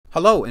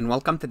Hello and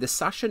welcome to this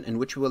session in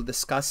which we will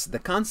discuss the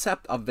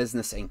concept of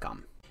business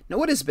income. Now,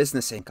 what is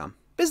business income?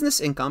 Business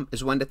income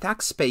is when the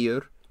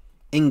taxpayer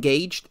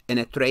engaged in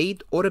a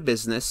trade or a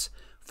business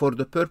for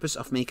the purpose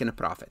of making a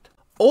profit.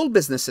 All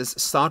businesses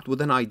start with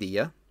an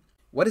idea.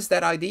 What is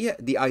that idea?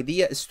 The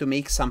idea is to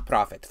make some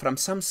profit from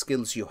some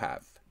skills you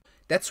have.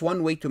 That's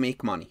one way to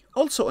make money.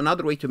 Also,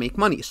 another way to make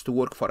money is to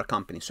work for a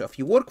company. So if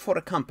you work for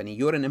a company,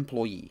 you're an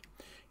employee.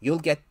 You'll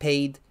get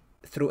paid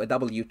through a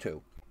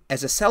W-2.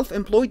 As a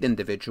self-employed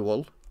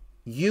individual,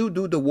 you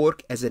do the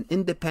work as an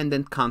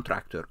independent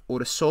contractor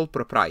or a sole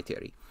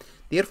proprietary.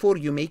 Therefore,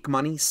 you make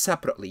money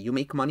separately. You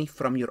make money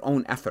from your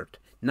own effort,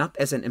 not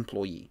as an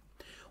employee.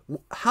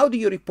 How do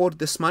you report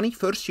this money?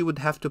 First, you would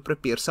have to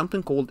prepare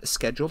something called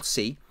Schedule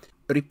C,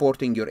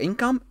 reporting your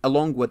income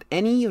along with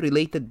any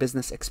related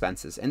business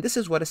expenses. And this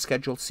is what a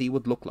Schedule C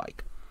would look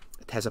like.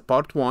 It has a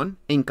Part 1,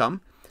 income,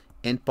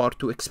 and Part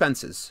 2,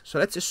 expenses. So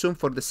let's assume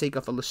for the sake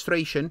of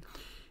illustration,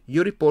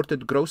 you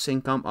reported gross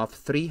income of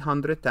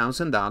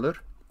 $300,000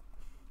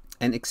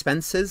 and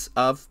expenses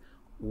of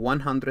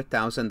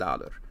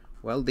 $100,000.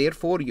 Well,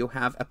 therefore, you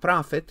have a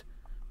profit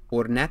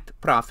or net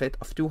profit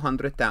of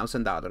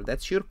 $200,000.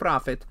 That's your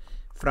profit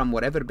from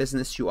whatever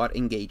business you are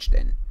engaged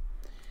in.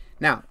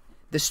 Now,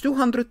 this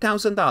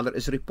 $200,000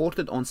 is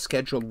reported on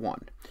Schedule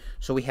 1.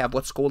 So we have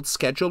what's called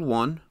Schedule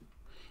 1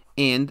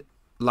 and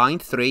line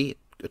 3.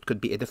 It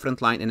could be a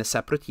different line in a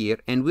separate year,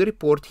 and we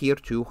report here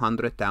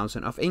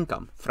 $200,000 of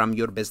income from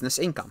your business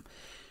income.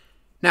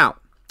 Now,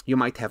 you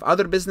might have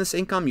other business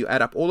income. You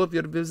add up all of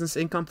your business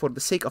income. For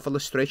the sake of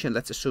illustration,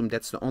 let's assume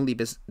that's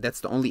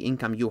the only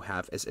income you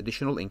have as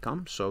additional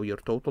income. So your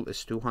total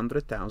is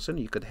 $200,000.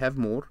 You could have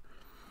more.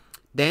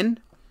 Then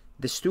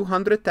this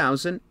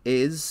 $200,000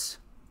 is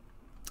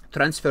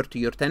transferred to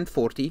your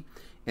 1040,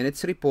 and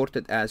it's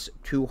reported as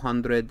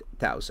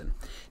 $200,000.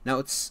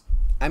 Now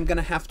I'm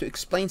gonna have to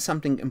explain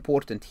something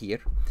important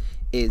here.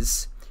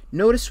 Is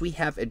notice we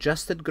have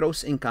adjusted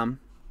gross income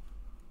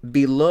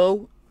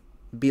below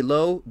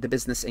the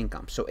business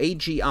income. So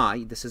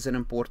AGI, this is an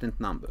important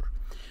number.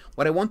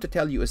 What I want to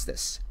tell you is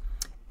this.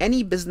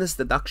 Any business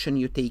deduction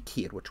you take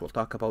here, which we'll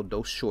talk about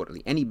those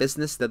shortly, any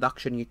business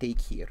deduction you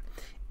take here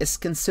is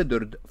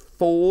considered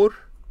for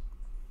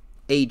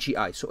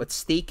AGI. So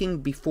it's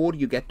taken before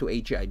you get to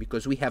AGI,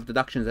 because we have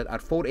deductions that are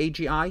for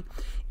AGI,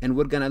 and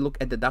we're going to look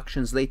at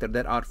deductions later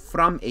that are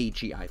from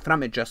AGI,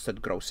 from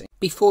adjusted gross income.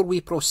 Before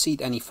we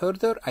proceed any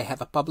further, I have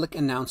a public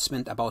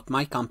announcement about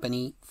my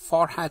company,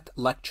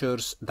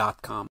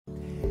 FarhatLectures.com.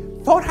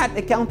 Farhat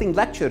Accounting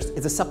Lectures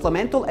is a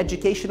supplemental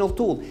educational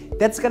tool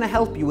that's going to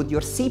help you with your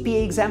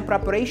CPA exam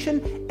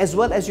preparation as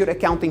well as your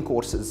accounting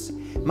courses.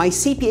 My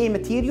CPA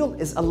material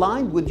is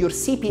aligned with your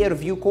CPA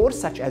review course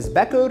such as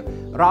Becker,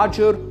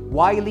 Roger,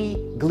 Wiley,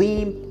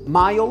 Gleam,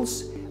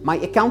 Miles. My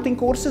accounting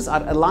courses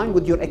are aligned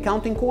with your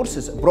accounting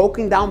courses,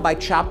 broken down by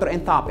chapter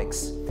and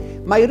topics.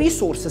 My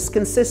resources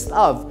consist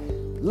of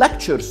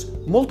lectures,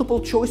 multiple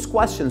choice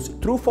questions,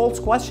 true-false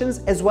questions,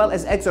 as well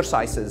as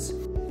exercises.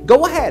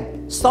 Go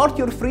ahead, start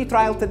your free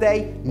trial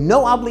today,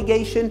 no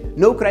obligation,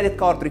 no credit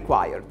card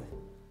required.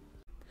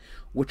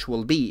 Which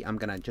will be, I'm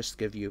gonna just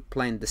give you,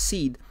 plant the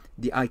seed,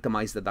 the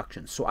itemized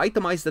deductions. So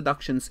itemized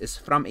deductions is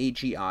from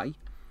AGI.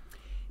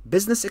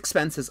 Business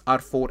expenses are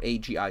for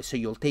AGI, so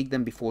you'll take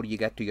them before you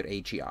get to your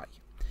AGI.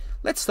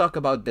 Let's talk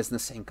about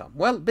business income.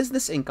 Well,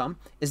 business income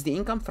is the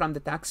income from the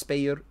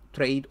taxpayer,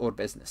 trade, or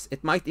business.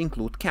 It might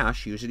include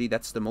cash. Usually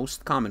that's the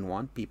most common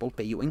one. People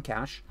pay you in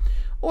cash,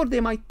 or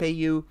they might pay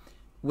you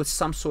with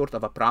some sort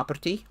of a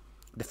property.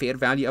 The fair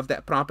value of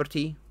that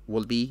property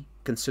will be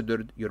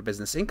considered your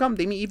business income.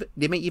 They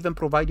may even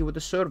provide you with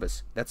a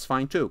service. That's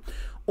fine too.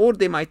 Or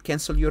they might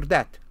cancel your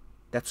debt.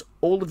 That's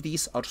all of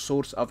these are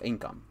source of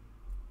income.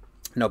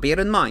 Now bear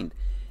in mind,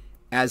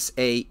 as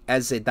a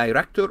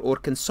director or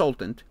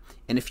consultant,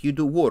 and if you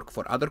do work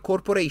for other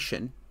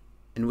corporation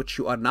in which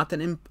you are not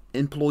an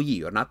employee,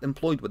 you're not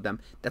employed with them,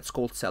 that's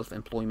called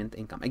self-employment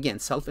income. Again,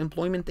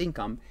 self-employment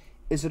income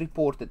is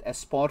reported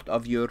as part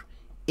of your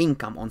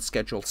income on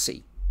Schedule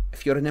C.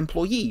 If you're an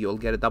employee, you'll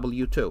get a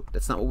W-2.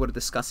 That's not what we're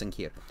discussing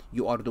here.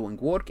 You are doing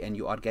work and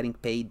you are getting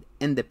paid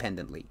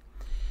independently.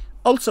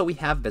 Also, we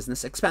have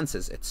business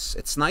expenses.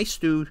 It's nice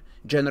to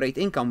generate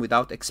income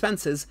without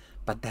expenses,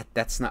 but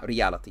that's not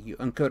reality.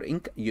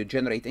 You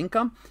generate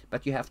income,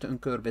 but you have to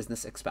incur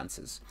business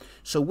expenses.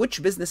 So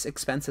which business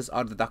expenses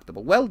are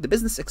deductible? Well, the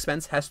business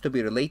expense has to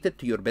be related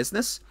to your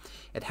business.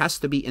 It has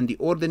to be in the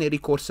ordinary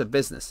course of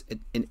business.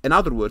 In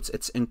other words,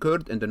 it's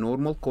incurred in the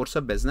normal course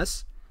of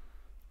business.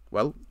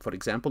 Well, for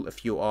example,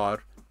 if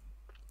you're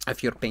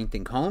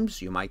painting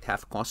homes, you might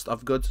have cost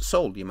of goods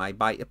sold. You might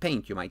buy a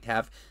paint. You might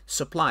have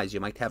supplies. You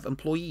might have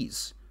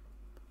employees.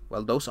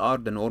 Well, those are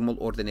the normal,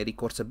 ordinary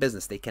course of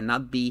business. They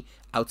cannot be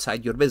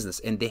outside your business,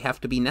 and they have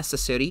to be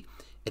necessary.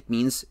 It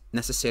means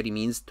necessary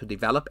means to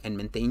develop and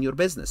maintain your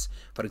business.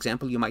 For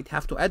example, you might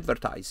have to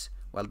advertise.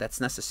 Well,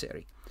 that's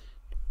necessary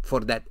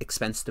for that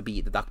expense to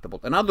be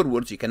deductible. In other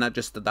words, you cannot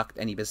just deduct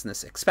any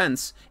business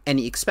expense, and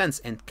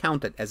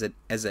count it as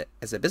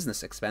a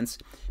business expense,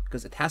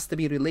 because it has to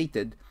be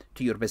related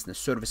to your business,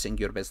 servicing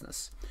your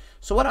business.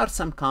 So what are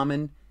some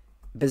common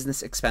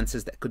business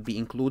expenses that could be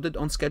included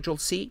on Schedule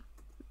C?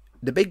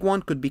 The big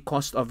one could be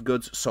cost of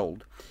goods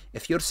sold.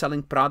 If you're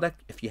selling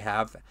product, if you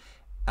have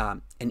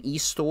an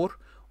e-store,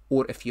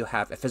 or if you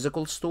have a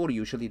physical store,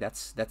 usually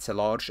that's a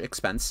large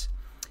expense.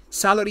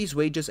 Salaries,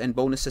 wages, and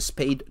bonuses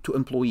paid to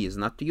employees,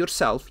 not to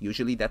yourself.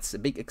 Usually that's a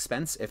big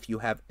expense if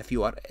you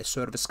are a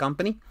service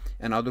company.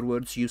 In other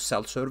words, you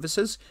sell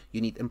services.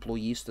 You need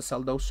employees to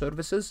sell those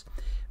services.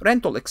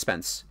 Rental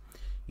expense.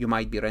 You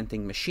might be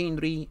renting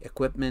machinery,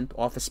 equipment,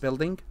 office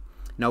building.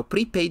 Now,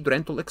 prepaid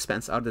rental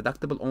expense are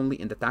deductible only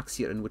in the tax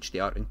year in which they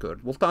are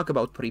incurred. We'll talk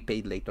about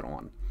prepaid later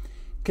on.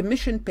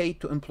 Commission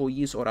paid to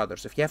employees or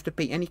others. If you have to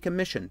pay any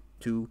commission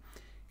to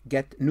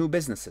get new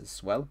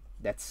businesses, well,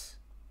 that's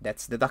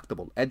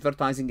deductible.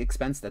 Advertising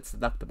expense, that's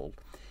deductible.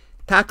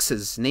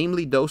 Taxes,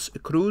 namely those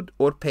accrued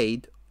or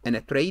paid in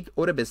a trade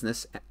or a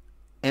business,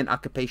 and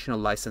occupational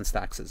license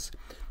taxes.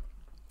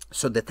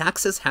 So the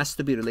taxes has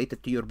to be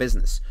related to your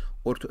business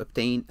or to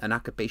obtain an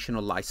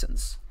occupational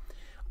license.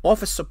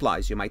 Office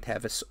supplies, you might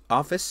have an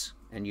office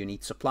and you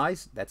need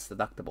supplies, that's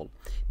deductible.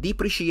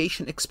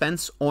 Depreciation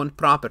expense on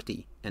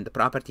property, and the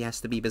property has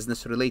to be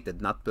business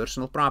related, not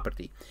personal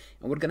property.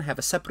 And we're going to have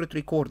a separate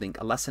recording,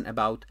 a lesson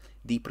about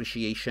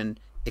depreciation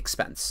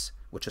expense,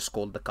 which is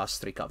called the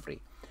cost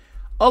recovery.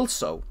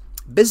 Also,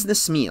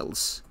 business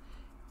meals.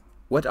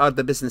 What are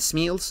the business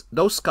meals?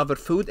 Those cover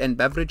food and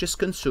beverages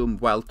consumed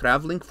while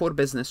traveling for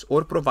business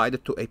or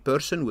provided to a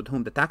person with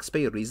whom the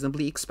taxpayer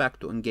reasonably expects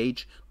to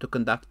engage to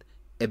conduct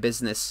a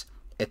business,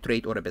 a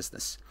trade, or a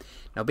business.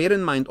 Now, bear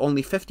in mind,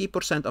 only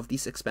 50% of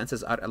these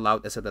expenses are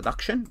allowed as a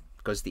deduction,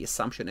 because the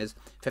assumption is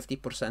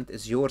 50%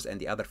 is yours and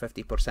the other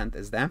 50%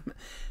 is them.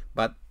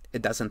 But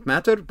it doesn't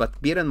matter.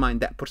 But bear in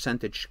mind that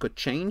percentage could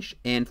change.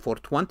 And for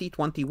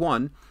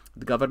 2021,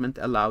 the government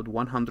allowed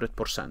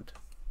 100%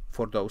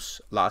 for those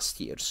last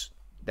years.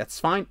 That's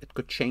fine. It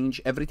could change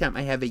every time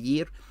I have a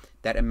year.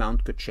 That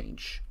amount could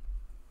change.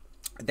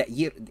 That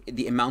year,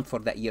 the amount for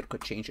that year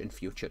could change in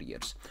future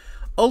years.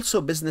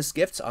 Also, business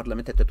gifts are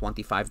limited to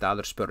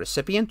 $25 per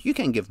recipient. You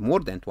can give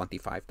more than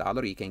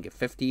 $25. You can give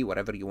 $50,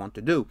 whatever you want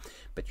to do.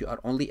 But you are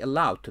only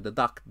allowed to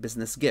deduct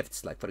business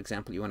gifts. Like, for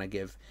example, you want to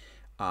give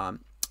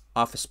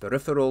office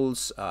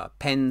peripherals,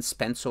 pens,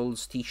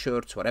 pencils,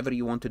 t-shirts, whatever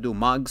you want to do,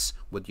 mugs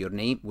with your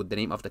name, with the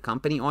name of the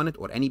company on it,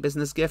 or any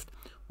business gift,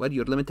 well,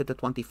 you're limited to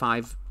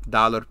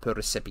 $25 per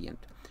recipient.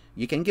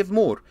 You can give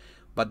more,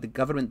 but the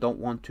government don't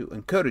want to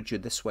encourage you.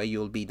 This way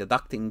you'll be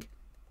deducting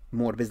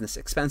more business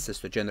expenses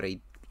to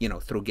generate,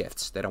 through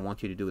gifts. They don't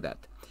want you to do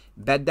that.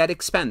 Bad debt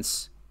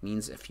expense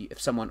means if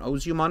someone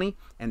owes you money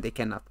and they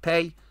cannot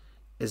pay,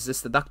 is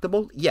this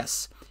deductible?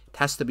 Yes. It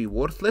has to be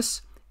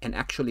worthless and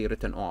actually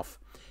written off.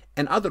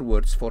 In other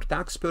words, for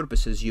tax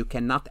purposes, you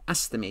cannot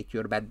estimate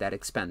your bad debt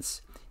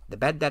expense. The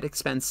bad debt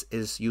expense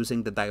is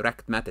using the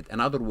direct method.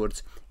 In other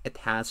words, it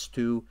has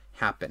to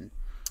happen.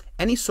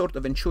 Any sort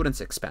of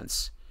insurance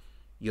expense,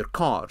 your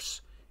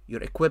cars,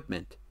 your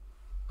equipment,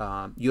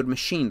 your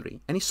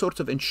machinery, any sort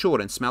of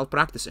insurance,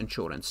 malpractice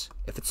insurance,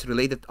 if it's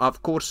related,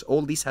 of course,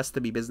 all these has to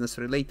be business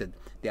related.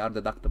 They are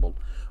deductible.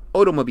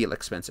 Automobile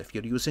expense, if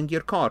you're using your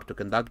car to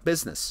conduct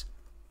business,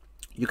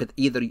 you could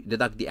either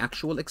deduct the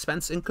actual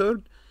expense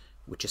incurred,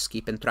 which is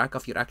keeping track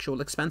of your actual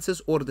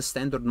expenses, or the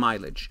standard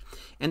mileage.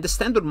 And the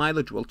standard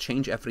mileage will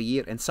change every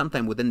year, and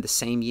sometime within the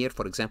same year,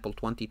 for example,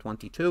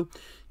 2022,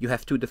 you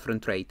have two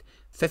different rates,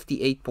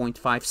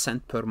 58.5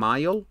 cents per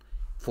mile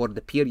for the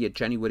period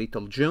January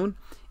till June,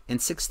 and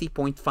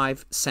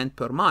 60.5 cents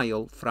per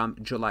mile from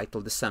July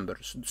till December.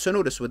 So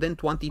notice within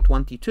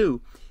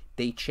 2022,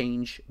 they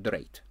change the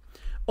rate.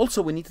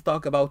 Also, we need to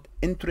talk about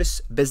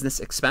interest business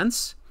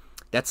expense.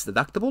 That's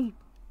deductible,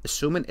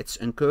 assuming it's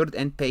incurred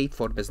and paid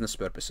for business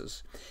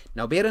purposes.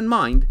 Now, bear in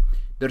mind,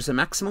 there's a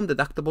maximum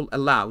deductible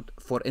allowed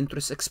for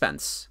interest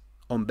expense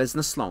on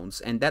business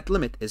loans, and that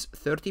limit is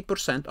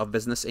 30% of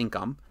business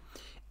income,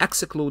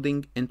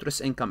 excluding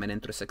interest income and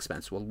interest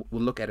expense. We'll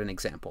look at an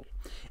example.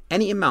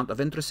 Any amount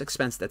of interest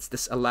expense that's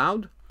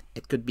disallowed,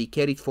 it could be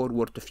carried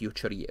forward to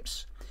future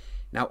years.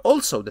 Now,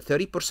 also, the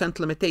 30%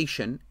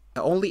 limitation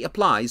only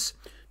applies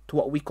to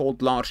what we call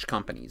large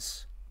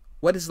companies.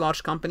 What is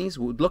large companies?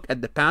 We would look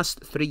at the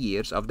past 3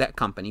 years of that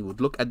company,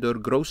 would look at their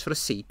gross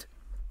receipt,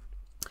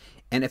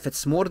 and if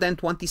it's more than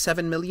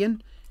 27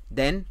 million,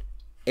 then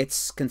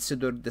it's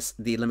considered this,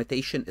 the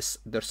limitation is,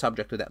 they're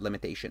subject to that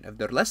limitation. If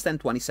they're less than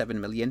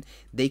 27 million,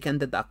 they can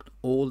deduct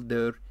all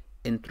their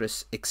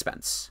interest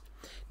expense.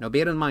 Now,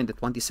 bear in mind that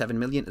 27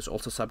 million is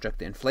also subject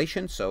to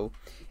inflation. So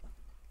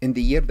in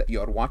the year that you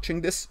are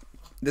watching this,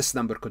 this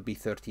number could be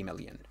 30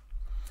 million.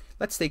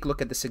 Let's take a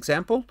look at this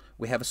example.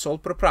 We have a sole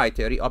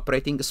proprietary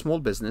operating a small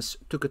business,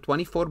 took a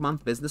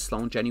 24-month business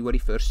loan January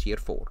 1st, year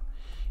 4.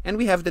 And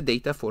we have the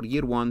data for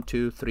year 1,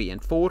 2, 3,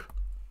 and 4.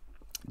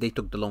 They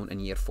took the loan in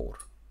year 4.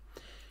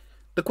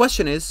 The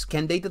question is,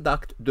 can they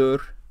deduct their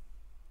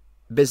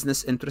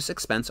business interest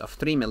expense of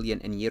 3 million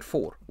in year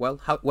 4. Well,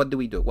 what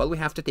do? Well, we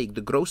have to take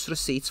the gross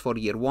receipts for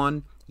year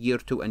 1, year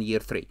 2, and year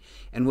 3.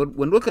 And when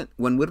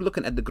we're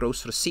looking at the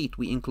gross receipt,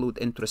 we include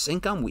interest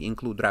income, we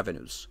include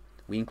revenues,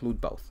 we include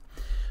both.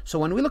 So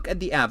when we look at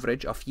the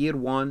average of year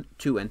 1,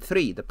 2, and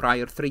 3, the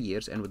prior 3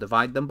 years, and we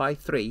divide them by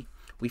 3,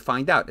 we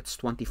find out it's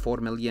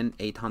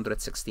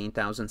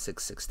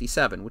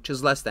 24,816,667, which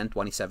is less than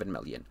 27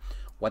 million.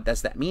 What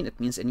does that mean? It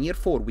means in year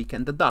 4 we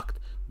can deduct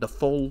the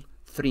full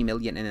 3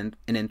 million in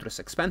interest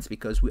expense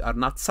because we are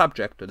not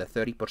subject to the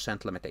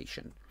 30%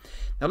 limitation.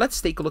 Now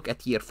let's take a look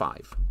at year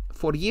 5.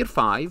 For year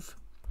 5,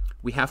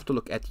 we have to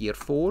look at year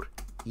 4,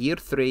 year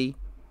 3,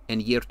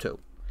 and year 2.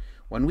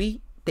 When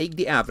we take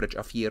the average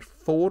of year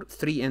 4,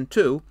 3, and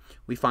 2,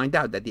 we find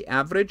out that the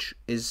average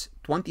is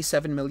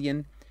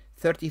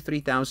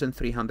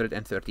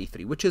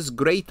 27,033,333, which is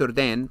greater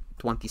than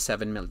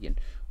 27 million.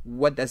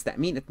 What does that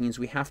mean? It means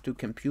we have to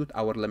compute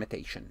our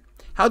limitation.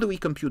 How do we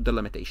compute the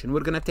limitation?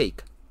 We're going to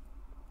take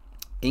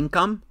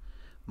income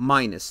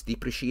minus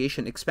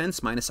depreciation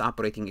expense minus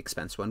operating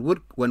expense.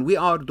 When we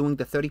are doing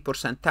the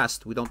 30%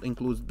 test, we don't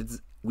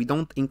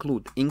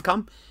include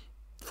income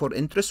for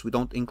interest. We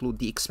don't include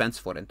the expense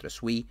for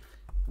interest. We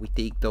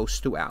take those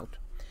two out.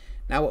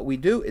 Now what we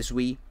do is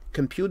we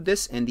compute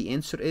this, and the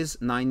answer is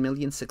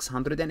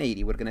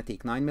 9,680,000. We're going to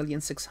take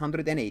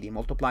 9,680,000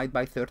 multiplied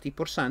by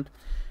 30%.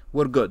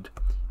 We're good,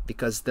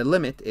 because the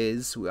limit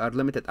is, we are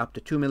limited up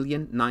to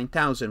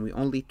 2,009,000. We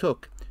only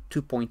took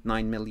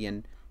 2.9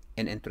 million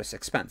in interest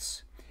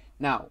expense.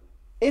 Now,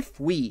 if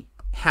we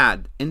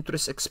had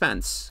interest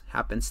expense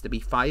happens to be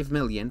 5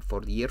 million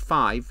for the year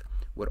 5,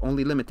 we're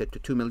only limited to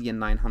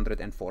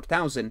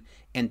 2,904,000,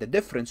 and the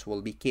difference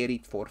will be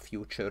carried for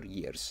future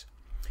years.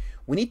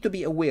 We need to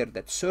be aware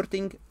that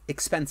certain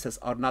expenses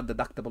are not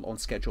deductible on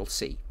Schedule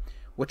C,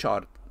 which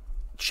are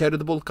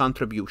charitable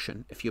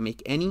contribution. If you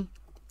make any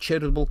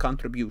charitable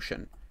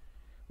contribution,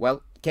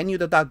 well, can you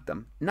deduct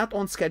them? Not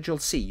on Schedule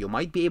C. You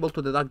might be able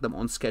to deduct them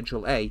on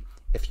Schedule A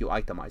if you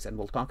itemize, and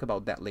we'll talk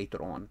about that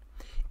later on.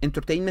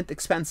 Entertainment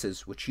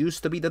expenses, which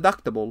used to be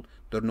deductible,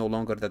 they're no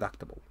longer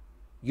deductible.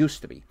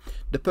 Used to be.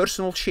 The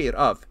personal share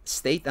of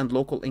state and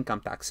local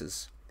income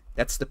taxes,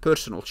 that's the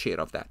personal share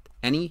of that.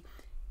 Any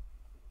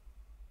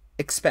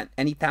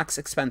tax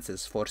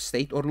expenses for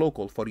state or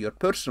local for your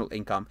personal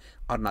income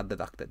are not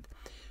deducted.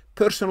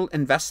 Personal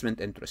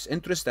investment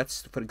interest,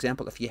 that's, for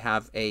example, if you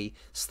have a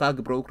stock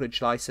brokerage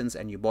license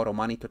and you borrow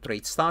money to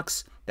trade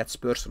stocks, that's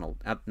personal,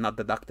 not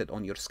deducted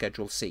on your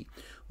Schedule C.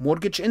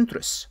 Mortgage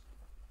interest,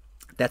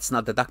 that's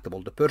not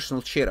deductible, the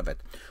personal share of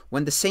it.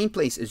 When the same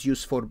place is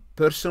used for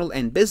personal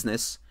and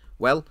business,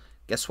 well,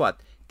 guess what?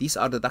 These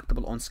are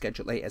deductible on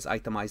Schedule A as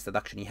itemized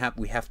deduction.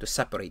 We have to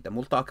separate them.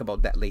 We'll talk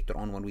about that later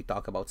on when we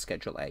talk about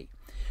Schedule A.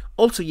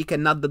 Also, you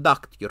cannot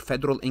deduct your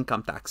federal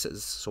income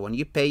taxes. So when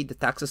you pay the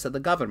taxes to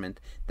the government,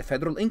 the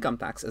federal income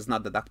tax is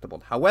not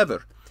deductible.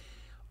 However,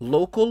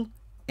 local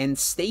and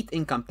state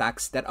income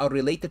tax that are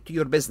related to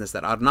your business,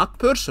 that are not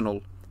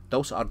personal,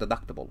 those are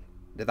deductible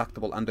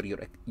under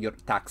your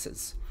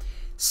taxes.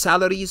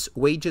 Salaries,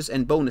 wages,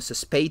 and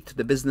bonuses paid to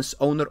the business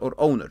owner or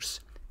owners,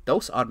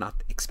 those are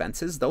not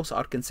expenses. Those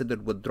are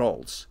considered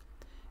withdrawals.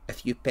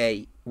 If you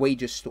pay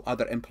wages to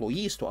other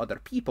employees, to other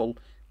people,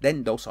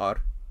 then those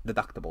are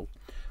deductible.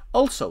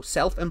 Also,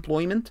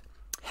 self-employment,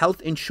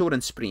 health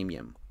insurance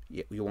premium.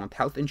 You want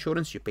health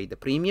insurance, you pay the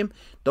premium.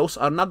 Those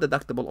are not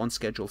deductible on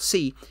Schedule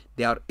C.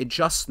 They are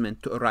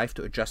adjustment to arrive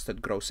to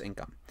adjusted gross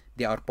income.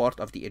 They are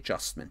part of the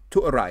adjustment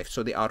to arrive.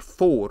 So they are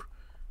for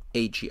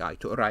AGI,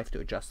 to arrive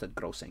to adjusted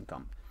gross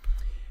income.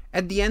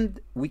 At the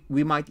end,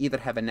 we might either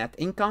have a net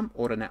income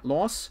or a net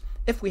loss.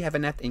 If we have a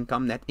net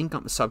income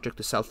is subject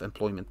to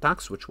self-employment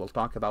tax, which we'll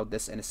talk about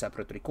this in a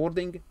separate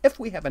recording. If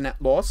we have a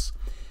net loss,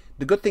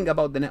 the good thing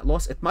about the net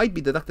loss, it might be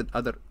deducted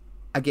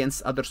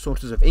against other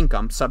sources of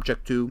income,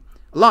 subject to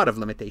a lot of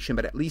limitation,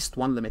 but at least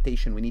one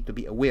limitation we need to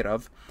be aware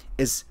of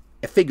is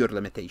a figure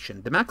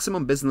limitation. The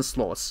maximum business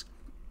loss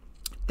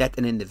that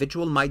an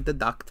individual might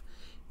deduct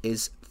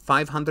is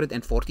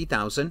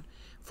 540,000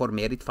 for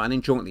married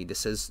filing jointly.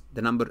 This is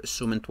the number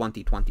assumed in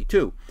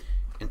 2022.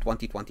 In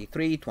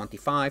 2023,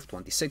 25,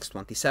 26,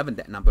 27,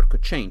 that number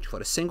could change. For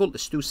a single,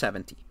 it's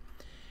 270.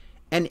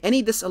 And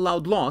any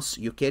disallowed loss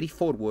you carry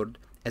forward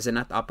as a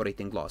net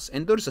operating loss.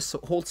 And there's a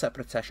whole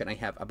separate session I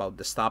have about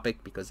this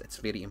topic because it's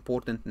very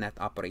important, net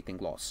operating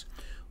loss.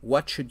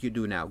 What should you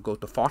do now? Go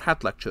to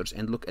Farhat Lectures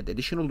and look at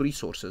additional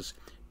resources,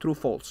 true,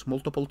 false,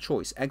 multiple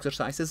choice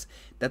exercises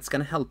that's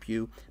going to help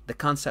you the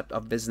concept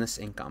of business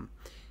income.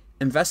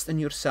 Invest in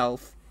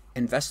yourself,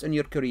 invest in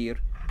your career,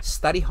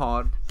 study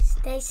hard.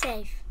 Stay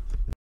safe.